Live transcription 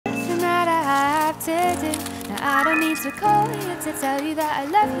to do. Now I don't need to call you to tell you that I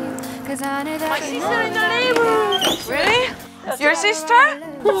love you, cause I know that my sister in the neighborhood. Really? Your sister?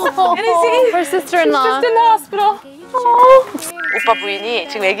 Her sister-in-law. She's in the hospital. 오빠 부인이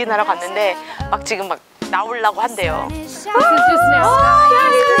지금 애기 낳으러 갔는데 막 지금 막 나오려고 한대요. This is just now.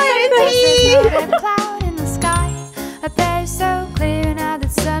 A pair so clear now that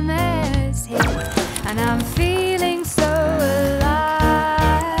summer's here, and I'm feeling so alive.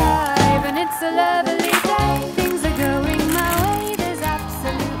 And it's a lovely day, things are going my way. There's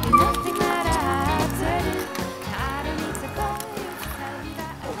absolutely nothing that I have to do. I don't need to call you to tell you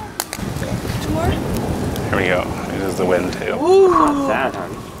that I love you. Tomorrow? Here we go. It is the wind too. Not sad,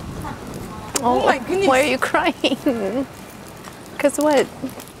 honey. Oh my goodness. Why are you crying? Because what?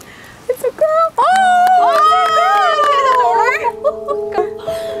 It's a girl. Oh,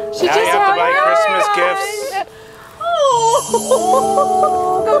 She now you have to buy Christmas gifts.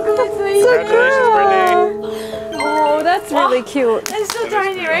 Congratulations. Congratulations, Brittany. Oh, that's really cute. It's so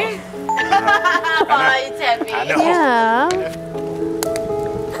tiny, right? It's happy. I know. Yeah.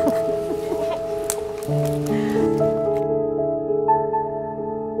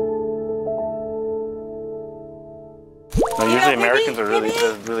 No, usually Americans are really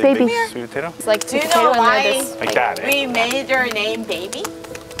Baby. big sweet potato. It's like Do you potato know and why lettuce. Like that, eh? we made your name Baby?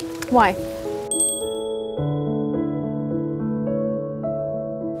 Why?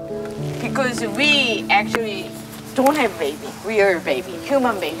 Because we actually don't have baby. We are a baby,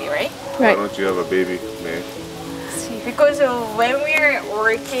 human baby, right? Why Right. don't you have a baby, man? Because when we're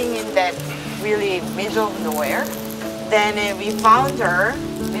working in that really middle of nowhere, then we found her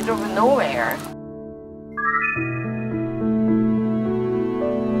middle of nowhere.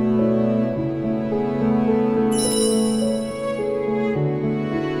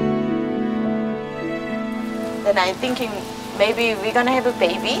 Then I'm thinking maybe we're gonna have a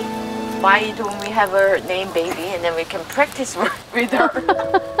baby. Why don't we have her name Baby and then we can practice work with her?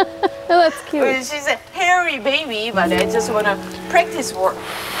 Oh, that's cute. Well, she's a hairy baby, but I just want to practice work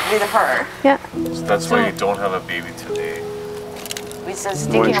with her. Yeah. So that's why you don't have a baby today. We're just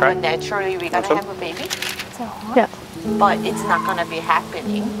You wanna thinking try? about naturally we're gonna Want some? have a baby, Yeah. but it's not gonna be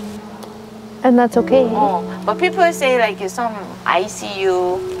happening. And that's okay. Oh, but people say like some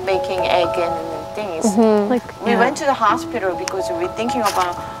ICU making egg and things. Like, We went to the hospital because we're thinking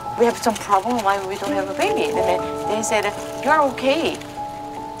about we have some problem why we don't have a baby. And then they said you're okay,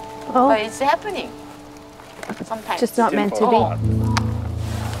 oh, but it's happening sometimes. just not meant to be. Oh.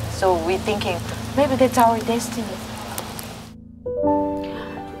 So we're thinking maybe that's our destiny.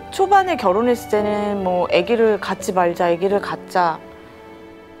 초반에 결혼했을 때는 뭐 아기를 갖지 말자, 아기를 갖자.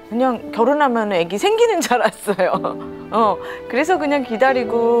 그냥 결혼하면 아기 생기는 줄 알았어요. 그래서 그냥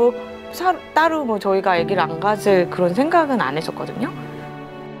기다리고 따로 뭐 저희가 아기를 안 가질 그런 생각은 안 했었거든요.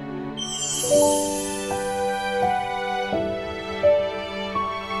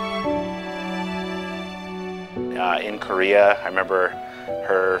 In Korea, I remember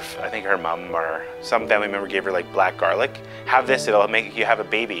I think her mom or some family member gave her like black garlic. Have this, it'll make you have a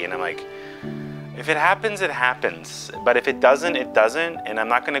baby. And I'm like, if it happens, it happens. But if it doesn't, it doesn't. And I'm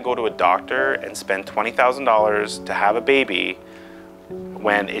not gonna go to a doctor and spend $20,000 to have a baby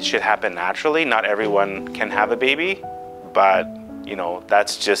when it should happen naturally. Not everyone can have a baby, but you know,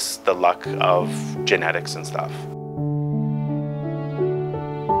 that's just the luck of genetics and stuff.